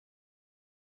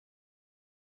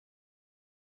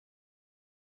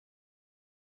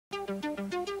The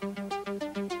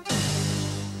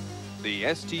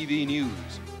STV News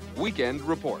Weekend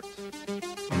Report.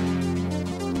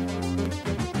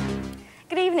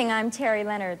 Good evening, I'm Terry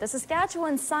Leonard. The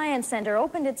Saskatchewan Science Centre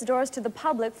opened its doors to the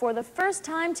public for the first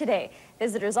time today.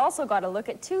 Visitors also got a look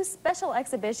at two special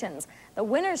exhibitions, the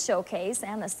Winners Showcase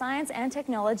and the Science and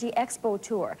Technology Expo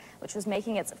Tour, which was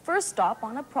making its first stop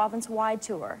on a province-wide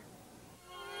tour.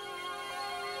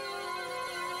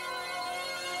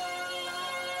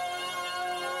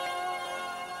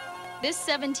 This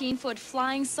 17-foot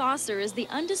flying saucer is the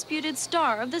undisputed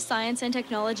star of the Science and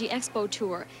Technology Expo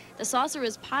Tour. The saucer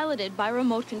is piloted by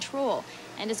remote control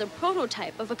and is a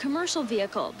prototype of a commercial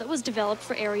vehicle that was developed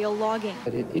for aerial logging.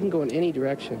 It can go in any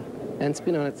direction and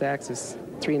spin on its axis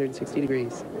 360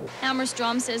 degrees.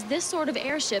 Hammerstrom says this sort of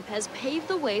airship has paved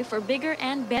the way for bigger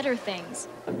and better things.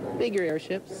 Bigger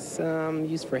airships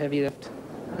used for heavy lift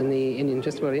in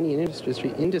just about any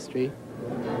industry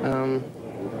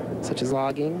such as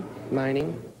logging,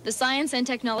 mining. The Science and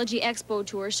Technology Expo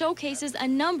Tour showcases a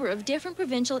number of different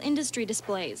provincial industry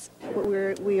displays.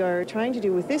 What we are trying to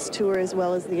do with this tour, as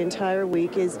well as the entire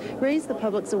week, is raise the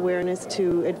public's awareness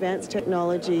to advanced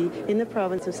technology in the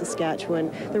province of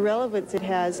Saskatchewan, the relevance it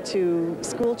has to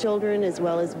school children as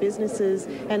well as businesses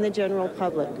and the general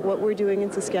public, what we're doing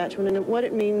in Saskatchewan and what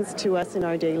it means to us in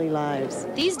our daily lives.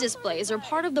 These displays are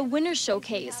part of the Winners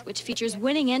Showcase, which features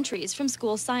winning entries from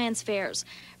school science fairs.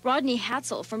 Rodney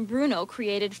Hatzel from Bruno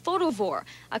created Photovore,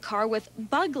 a car with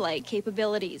bug-like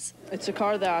capabilities. It's a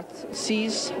car that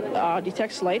sees,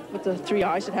 detects light with the 3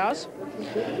 eyes it has.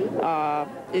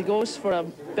 It goes for the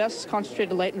best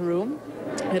concentrated light in the room.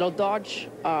 It'll dodge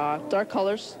dark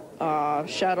colors,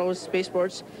 shadows,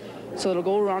 baseboards, so it'll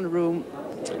go around the room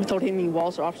without hitting any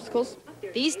walls or obstacles.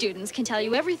 These students can tell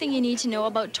you everything you need to know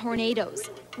about tornadoes.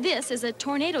 This is a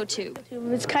tornado tube.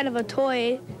 It's kind of a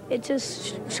toy. It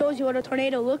just shows you what a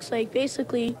tornado looks like,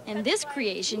 basically. And this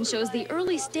creation shows the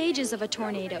early stages of a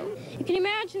tornado. You can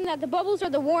imagine that the bubbles are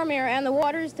the warm air and the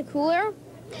water is the cool air.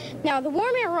 Now, the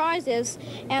warm air rises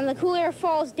and the cool air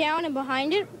falls down, and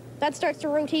behind it, that starts the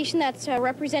rotation that's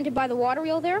represented by the water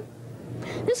wheel there.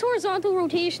 This horizontal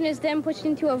rotation is then pushed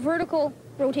into a vertical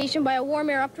rotation by a warm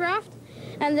air updraft.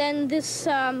 And then this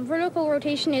vertical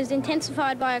rotation is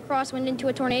intensified by a crosswind into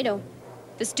a tornado.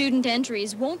 The student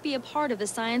entries won't be a part of the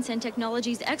Science and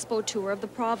Technologies Expo Tour of the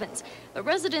province, but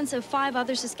residents of 5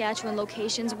 other Saskatchewan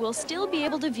locations will still be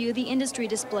able to view the industry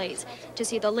displays to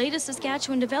see the latest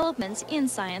Saskatchewan developments in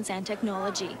science and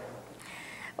technology.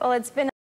 Well, it's been